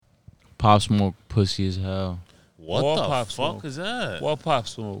Pop Smoke pussy as hell. What Or the Pop fuck Smoke. is that? What Pop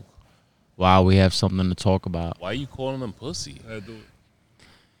Smoke? Wow, we have something to talk about. Why you calling them pussy?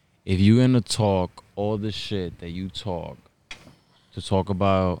 If you gonna talk all the shit that you talk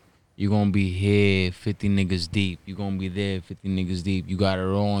about, you gonna be here 50 niggas deep. You gonna be there 50 niggas deep. You got it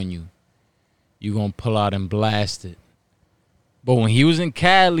on you. You gonna pull out and blast it. But when he was in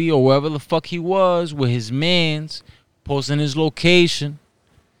Cali or wherever the fuck he was with his mans, posting his location,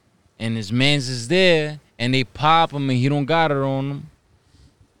 and his mans is there, and they pop him and he don't got it on him,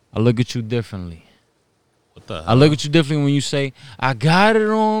 I look at you differently. What the hell? I look at you differently when you say, I got it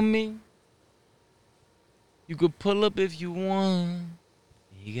on me. You could pull up if you want.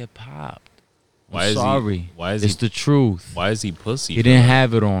 You get popped. I'm sorry. It's the truth. Why is he pussy? He didn't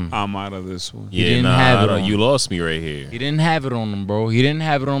have it on him. I'm out of this one. He didn't have it on You him. lost me right here. He didn't have it on him, bro. He didn't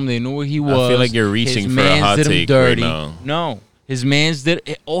have it on him. They knew where he was. I feel like you're reaching His for a mans hot did him take dirty. right now. No. His mans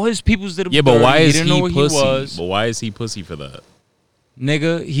did, all his peoples did him Yeah, dirty. but why is didn't know he where pussy? He was. But why is he pussy for that?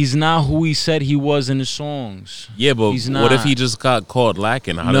 Nigga, he's not who he said he was in his songs. Yeah, but He's what if not. he just got caught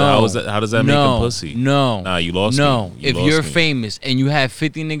lacking? How does that make him pussy? No. Nah, you lost me. No. You If lost you're me. famous and you have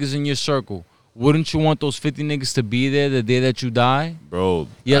 50 niggas in your circle, wouldn't you want those 50 niggas to be there the day that you die? Bro.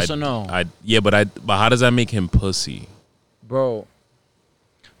 Yes or no? But how does that make him pussy? Bro,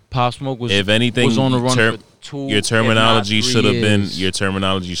 Pop Smoke was, If anything, was on the run for 2, your terminology if not 3 should have been. years. Your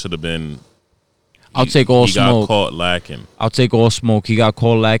terminology should have been. I'll take all he smoke. got caught lacking. I'll take all smoke. He got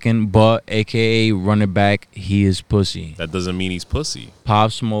caught lacking, but AKA run it back, he is pussy. That doesn't mean he's pussy.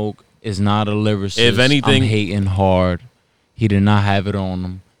 Pop Smoke is not a lyricist. If anything- I'm hating hard. He did not have it on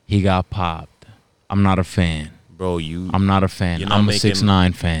him. He got popped. I'm not a fan. Bro, I'm not a fan. You're not I'm a making-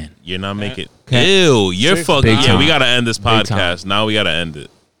 6ix9ine fan. You're not making. Can't- Ew, you're Big fucking. Yeah, time. we gotta end this Big time. podcast. Now we gotta end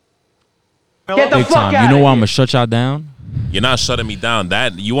it. Big time. You know why I'm gonna shut y'all down? You're not shutting me down.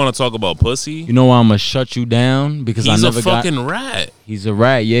 That you want to talk about pussy? You know why I'm gonna shut you down? Because He's I a never fucking rat. He's a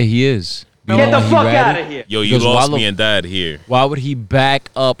rat. Yeah, he is. You Get know the why he fuck ratted? out of here. Yo, you Because lost why me the- and dad here. Why would he back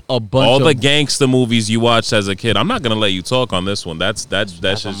up a bunch All of the gangster movies you watched as a kid. I'm not gonna let you talk on this one. That's shit's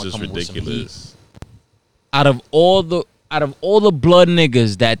I'ma just come with some ridiculous. out of all the blood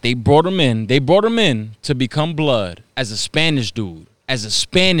niggas that they brought him in to become blood as a Spanish dude.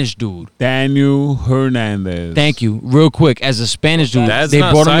 Daniel Hernandez. Thank you. Real quick, as a Spanish dude, Dad's they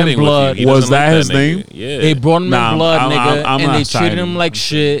not brought him siding in with blood. you. He Was doesn't like that his nigga. name? Yeah. They brought him Nah, in blood, I'm nigga, not and they treated siding. him like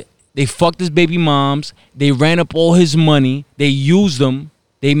shit. They fucked his baby moms. They ran up all his money. They used him.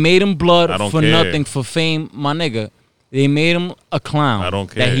 They made him blood I don't for care. nothing, for fame, my nigga. They made him a clown. I don't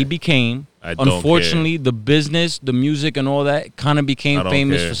That care. he became. I don't Unfortunately, the business, the music, and all that kind of became I don't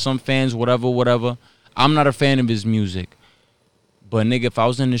famous care. for some fans, whatever. I'm not a fan of his music. But, nigga, if I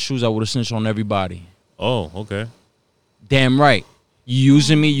was in his shoes, I would have snitched on everybody. Oh, okay. Damn right. You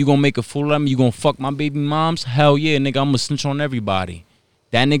using me, you gonna make a fool of me, you gonna fuck my baby moms? Hell yeah, nigga, I'm gonna snitch on everybody.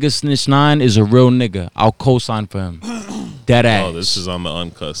 That nigga Snitch 9 is a real nigga. I'll co-sign for him. Dead ass. Oh, this is on the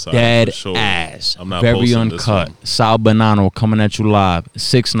uncut side. Dead for sure. ass. I'm not Very posting this uncut. one. Sal Banano coming at you live.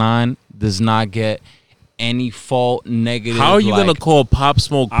 6ix9ine does not get any fault, negative. How are you like, gonna call Pop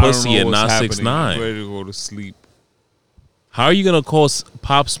Smoke I don't pussy know and what's not happening. 6ix9ine? I'm ready to go to sleep. How are you gonna call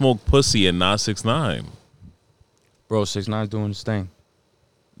Pop Smoke pussy and not 6ix9ine? Bro, 6ix9ine's doing his thing.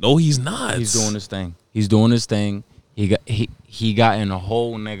 No, he's not. He's doing his thing. He's doing his thing. He got in a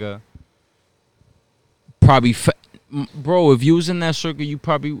hole, nigga. Probably, bro. If you was in that circle, you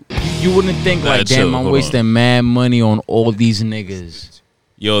wouldn't think Nah, like, chill, damn, I'm hold wasting mad money on all these niggas.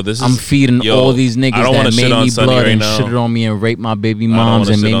 Yo, this is. I'm feeding all these niggas I don't wanna that shit made on me Sonny blood right and now. shitted on me and raped my baby I don't moms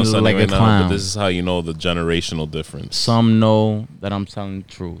wanna and shit made on me look Sonny like right a now, clown. but this is how you know the generational difference. Some know that I'm telling the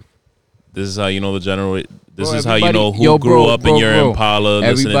truth. This is how you know the This Bro, is how you everybody- know who yo, grew bro, up bro, in your bro. Impala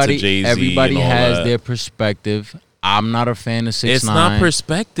listening to Jay-Z. Everybody and all has that. their perspective. I'm not a fan of 6ix9ine. It's not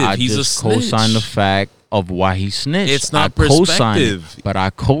perspective. I He's just a snitch. co-sign the fact of why he snitched. It's not I co-sign perspective. it, but I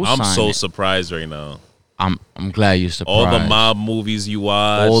co-sign I'm so it. surprised right now. I'm glad you're surprised. All the mob movies you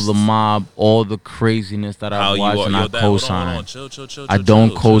watched. all the mob, all the craziness that how I've you watched, are. and Yo, I Dad, hold on, co-sign. hold on. Chill, I don't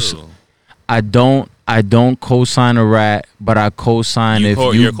chill, co-sign. chill. I don't co-sign a rat, but I co-sign if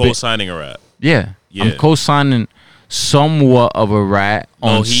You're you. co-signing a rat. Yeah, Yeah. I'm co-signing somewhat of a rat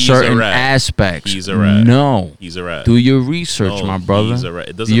on he's a certain rat. aspects. He's a rat. No. He's a rat. Do your research, No, my brother. he's a rat.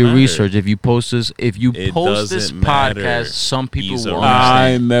 It Do doesn't your matter. research. If you post this, It post this doesn't matter. podcast, some people He's a will rat. I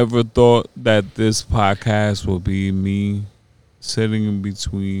understand. never thought that this podcast would be me sitting in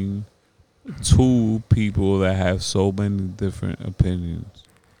between two people that have so many different opinions.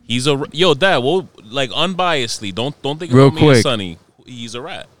 He's a yo, Dad. Well, like unbiasedly, don't think Real about me and quick. Sonny. He's a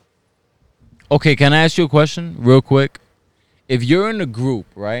rat. Okay, can I ask you a question real quick? If you're in a group,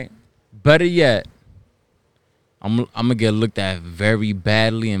 right? Better yet, I'm gonna get looked at very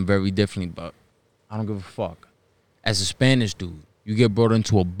badly and very differently, but I don't give a fuck. As a Spanish dude, you get brought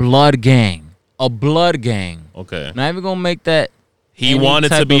into a blood gang. A blood gang. Okay. Not even gonna make that. He any wanted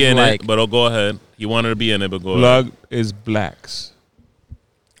to type be of, in like, it, but go ahead. He wanted to be in it, but go ahead. Blood is blacks.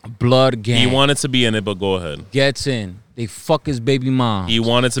 Blood gang. He wanted to be in it, but go ahead. Gets in. They fuck his baby mom. He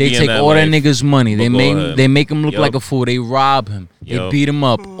wanted to They be in take that all that life, nigga's money. but They go make him look Yup. like a fool. They rob him. They Yup. beat him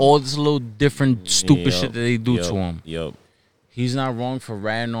up. All this little different stupid Yup. shit that they do Yup. to him. Yup. He's not wrong for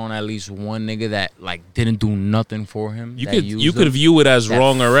ratting on at least one nigga that like didn't do nothing for him. You that could used you could him, view it as that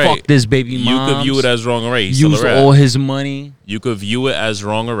wrong or right. Fuck this baby You mom. could view it as wrong or right. He's still Used a rat. all his money. You could view it as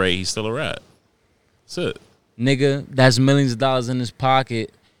wrong or right. He's still a rat. That's it. Nigga, that's millions of dollars in his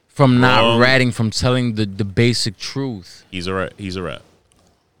pocket from not Wrong. ratting, from telling the basic truth. He's a rat. He's a rat.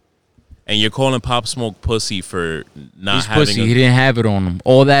 And you're calling Pop Smoke pussy for not He's having pussy. He didn't have it on him.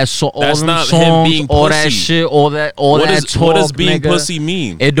 All that, all That's them not him songs, being all that pussy. shit, all that talk. what does being nigga, pussy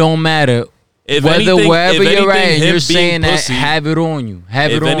mean? It don't matter. If Whether anything- wherever if you're at, anything, and him you're being saying pussy- that, have it on you.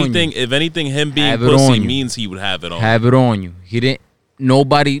 Have If it on anything, you. if anything, him being Have it pussy on you. means he would have it on. Have it on you. He didn't.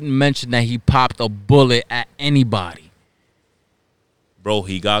 Nobody mentioned that he popped a bullet at anybody. Bro,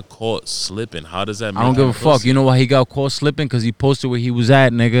 he got caught slipping. How does that make I don't give him a fuck. pussy? You know why he got caught slipping? Because he posted where he was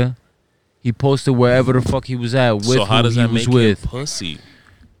at, nigga. He posted wherever the fuck he was at with So how who does he that was make with. him pussy?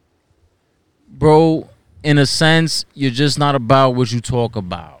 Bro, in a sense, you're just not about what you talk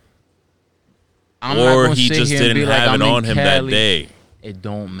about. I'm not Or gonna he sit just here and be didn't like, have I'm it in on him that Cali. day. It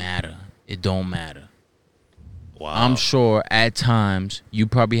don't matter. It don't matter. Wow. I'm sure at times you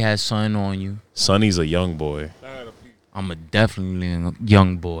probably had something on you. Sonny's a young boy. I'm a definitely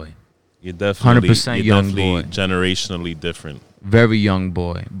young boy. You're definitely 100% you're young definitely boy. generationally different. Very young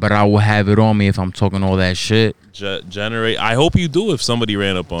boy. But I will have it on me if I'm talking all that shit. I hope you do if somebody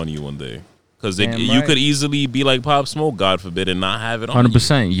ran up on you one day. Because Damn you right. could easily be like Pop Smoke, God forbid, and not have it on you.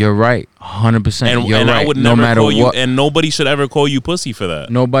 100%. You're right. 100%. And, You're and right. I would no never matter call you, what. and nobody should ever call you pussy for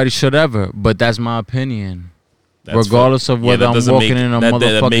that. Nobody should ever. But that's my opinion. That's Regardless fuck- of yeah, whether that I'm doesn't walking make- in a that makes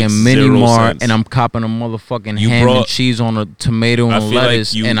motherfucking mini zero mart sense. and I'm copping a motherfucking You ham brought- and cheese on a tomato I and feel like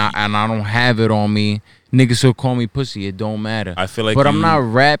lettuce you- and I don't have it on me, niggas still call me pussy. It don't matter. I feel like but I'm you- not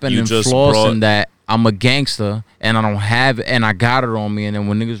rapping you and just flossing brought- that I'm a gangster and I don't have it and I got it on me, and then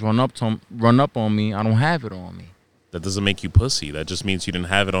when niggas run up on me, I don't have it on me. That doesn't make you pussy. That just means you didn't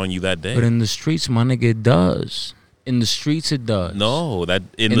have it on you that day. But in the streets, my nigga, it does. In the streets, it does. No, that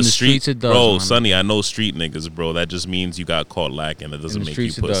in In the the street, streets it does, bro. man. Sonny, I know street niggas, bro. That just means you got caught lacking. That doesn't In the make you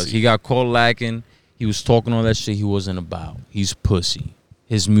streets, it does. pussy. He got caught lacking. He was talking all that shit he wasn't about. He's pussy.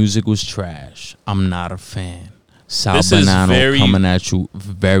 His music was trash. I'm not a fan. Sal This is Banano very- coming at you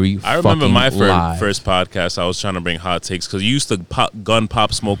very I remember fucking my live. first podcast. I was trying to bring hot takes because you used to gun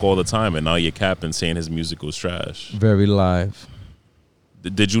Pop Smoke all the time, and now you're capping saying his music was trash. Very live.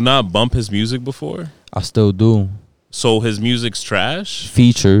 Did you not bump his music before? I still do. So his music's trash,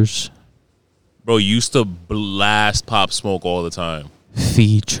 Features. bro. You used to blast Pop Smoke all the time.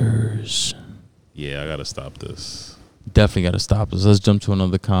 Features. Yeah, I gotta stop this. Definitely got to stop this. Let's jump to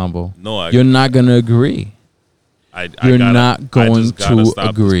another combo. No, You're not going to agree. You're not going I just gotta to stop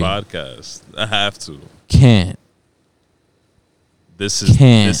agree. This podcast. I have to. Can't. This is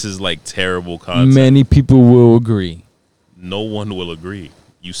Can't. this is like terrible content. Many people will agree. No one will agree.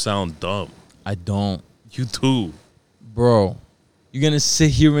 You sound dumb. I don't. You do. Bro, you're going to sit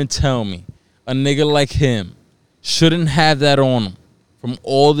here and tell me a nigga like him shouldn't have that on him from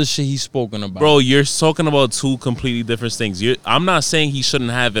all the shit he's spoken about. Bro, you're talking about two completely different things. I'm not saying he shouldn't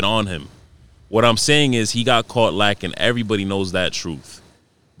have it on him. What I'm saying is he got caught lacking. Everybody knows that truth.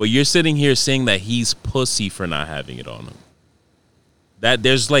 But you're sitting here saying that he's pussy for not having it on him. That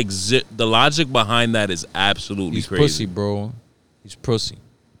there's like the logic behind that is absolutely he's crazy. pussy, bro. He's pussy.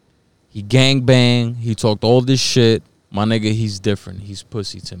 He gang bang. He talked all this shit. My nigga, he's different. He's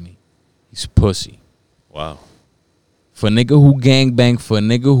pussy to me. He's pussy. Wow. For a nigga who gang bang, for a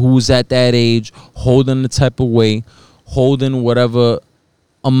nigga who's at that age, holding the type of weight, holding whatever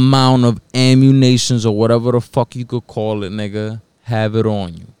amount of ammunitions or whatever the fuck you could call it, nigga, have it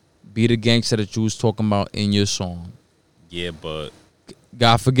on you. Be the gangster that you was talking about in your song. Yeah, but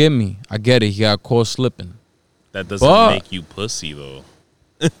God forgive me. I get it. He got caught slipping. that doesn't But- make you pussy though.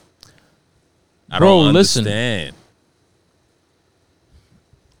 I Bro, don't listen. understand.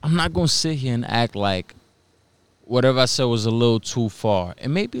 I'm not going to sit here and act like whatever I said was a little too far. It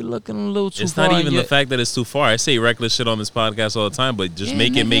may be looking a little too It's far. not and even the yet fact that it's too far. I say reckless shit on this podcast all the time, but just Yeah,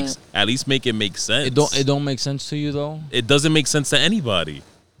 make it nigga. at least make it make sense. It don't make sense to you, though? It doesn't make sense to anybody.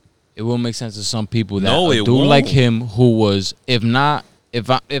 It will make sense to some people that No, it do like won't. him, who was, if not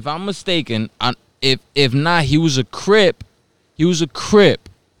If I'm mistaken, if not, he was a Crip. He was a Crip.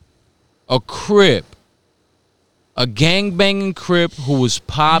 A Crip. A gangbanging Crip who was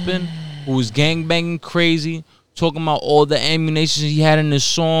popping, who was gangbanging crazy, talking about all the ammunition he had in his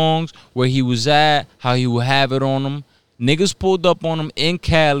songs, where he was at, how he would have it on him. Niggas pulled up on him in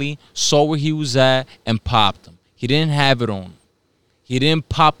Cali, saw where he was at, and popped him. He didn't have it on him. He didn't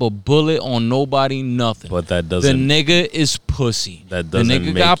pop a bullet on nobody, nothing. But that doesn't. The nigga is pussy. That doesn't the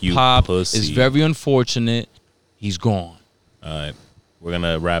nigga make got you popped. pussy. It's very unfortunate. He's gone. All right, we're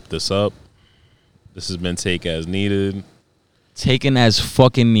gonna wrap this up. This has been Take As Needed. Taken as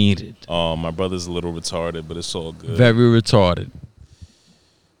fucking needed. My brother's a little retarded, but it's all good. Very retarded.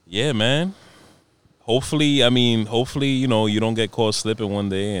 Yeah, man. Hopefully, you know, you don't get caught slipping one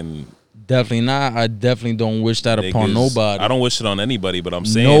day and Definitely not. I definitely don't wish that upon nobody. I don't wish it on anybody, but I'm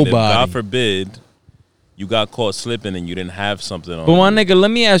saying if God forbid you got caught slipping and you didn't have something on. But my nigga, let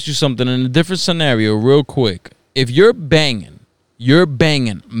me ask you something in a different scenario real quick. If you're banging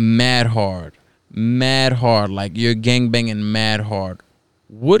mad hard, like you're gang banging mad hard,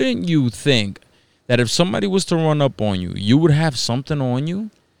 wouldn't you think that if somebody was to run up on you, you would have something on you?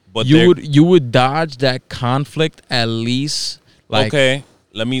 But you would dodge that conflict at least. Like, okay,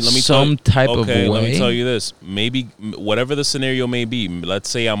 let me some type of way. Let me tell you this. Maybe whatever the scenario may be. Let's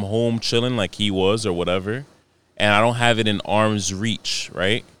say I'm home chilling like he was or whatever, and I don't have it in arm's reach,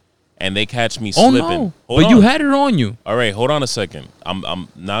 right? And they catch me slipping. Oh no! Hold But on. you had it on you. All right, hold on a second. I'm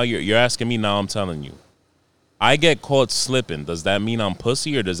now you're asking me. Now I'm telling you. I get caught slipping. Does that mean I'm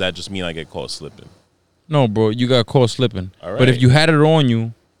pussy, or does that just mean I get caught slipping? No, bro, you got caught slipping. All right. But if you had it on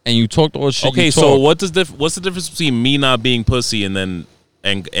you and you talked all the shit, Okay, you so talked, what's the difference between me not being pussy and then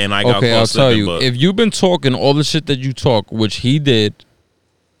and I got okay, caught I'll slipping? tell you. But If you've been talking all the shit that you talk, which he did,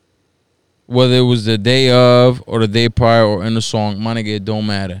 whether it was the day of or the day prior or in the song, my nigga, it don't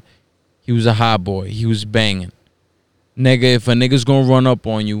matter. He was a hot boy. He was banging. Nigga, if a nigga's gonna run up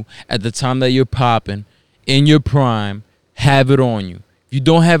on you at the time that you're popping, in your prime, have it on you. If you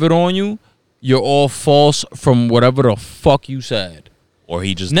don't have it on you, you're all false from whatever the fuck you said. or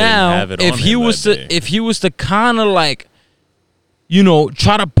he just Now, didn't have it on if he him was that to day. if he was to kind of like, you know,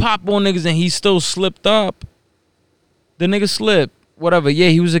 try to pop on niggas and he still slipped up, the nigga slipped. Whatever. Yeah,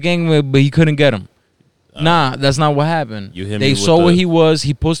 he was a gangster, but he couldn't get him. Nah, that's not what happened. You hit me They with saw the- where he was.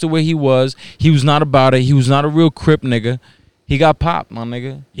 He posted where he was. He was not about it. He was not a real Crip nigga. He got popped, my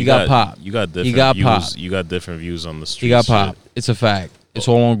nigga. He got popped. You got different He got views. popped. You got different views on the street. He got popped. It's a fact. It's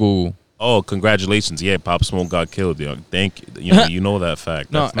all on Google. Oh, congratulations! Yeah, Pop Smoke got killed. Yo. Thank you. You know that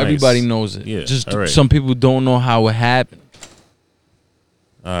fact. No, That's nice. everybody knows it. Yeah, Just all right. some people don't know how it happened.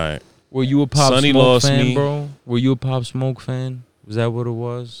 All right. Were you a Pop Sonny Smoke lost fan, me. bro? Were you a Pop Smoke fan? Was that what it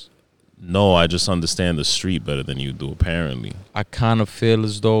was? No, I just understand the street better than you do. Apparently, I kind of feel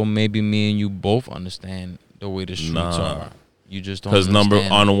as though maybe me and you both understand the way the streets Nah. are. You just don't. because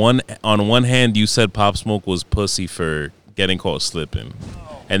understand. on one hand, you said Pop Smoke was pussy for getting caught slipping,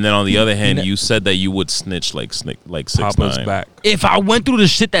 and then on the other hand, you said that you would snitch like 6ix9ine. Papa's back. If I went through the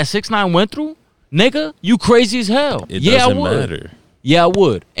shit that 6ix9ine went through, nigga, you crazy as hell. It Yeah, doesn't I would. matter. Yeah, I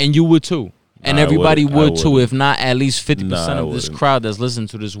would, and you would too, and Nah, I everybody wouldn't. I would too. wouldn't. If not, at least 50% Nah, I of this wouldn't. crowd that's listening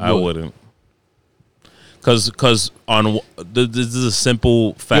to this would. I wouldn't. Cause on this is a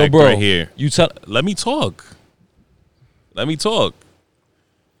simple fact Yo, bro, right here. you tell. Let me talk.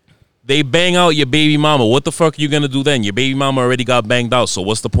 They bang out your baby mama. What the fuck are you gonna do then? Your baby mama already got banged out. So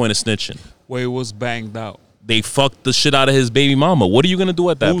what's the point of snitching? Where it was banged out. They fucked the shit out of his baby mama. What are you gonna do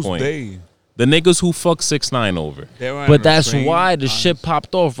at that Who's point? they? The niggas who fucked 6ix9ine over. They were on But a that's train, why the on- shit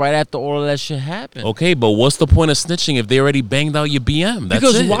popped off right after all of that shit happened. Okay, but what's the point of snitching if they already banged out your BM? That's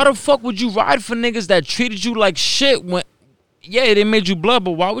Because it. why the fuck would you ride for niggas that treated you like shit when? Yeah, they made you blood,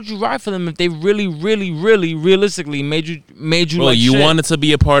 but why would you ride for them if they really, really, really, realistically made you Bro, like you shit? wanted to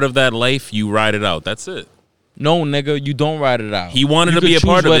be a part of that life, you ride it out. That's it. No, nigga, you don't ride it out. He wanted You to be could a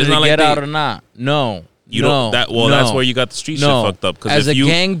part choose of it. whether It's to not like get they- out or not. No, You no, don't that well no, that's where you got the street no. shit fucked up. Because As if a you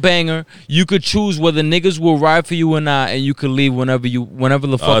gang banger, you could choose whether niggas will ride for you or not, and you could leave whenever the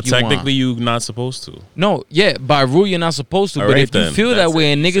fuck you want. technically you're not supposed to. No, yeah, by rule you're not supposed to. All But right if you then. feel that That's way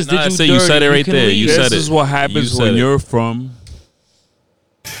it. and niggas Nah, did I you said dirty, you said it right can there. leave. You This said is it. what You happens said when it. you're from.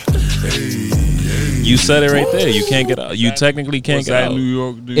 You said it right there. You can't get out. You technically can't Was get that out. New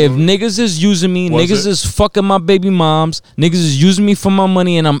York? New If York? niggas is using me, Was niggas it? is fucking my baby moms, niggas is using me for my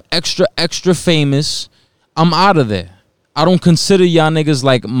money, and I'm extra famous, I'm out of there. I don't consider y'all niggas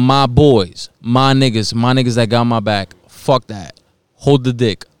like my boys, my niggas that got my back. Fuck that. Hold the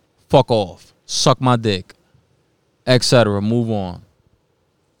dick. Fuck off. Suck my dick. Etc. Move on.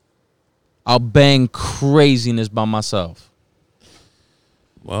 I'll bang craziness by myself.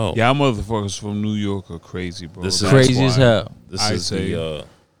 Wow. Y'all motherfuckers from New York are crazy, bro. This is Crazy as hell. This I is say- the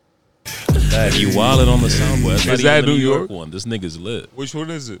that you wildin' on the soundboard. That's not Is that even the New New York York? one. This nigga's lit. Which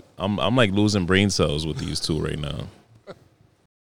one is it? I'm like losing brain cells with these two right now.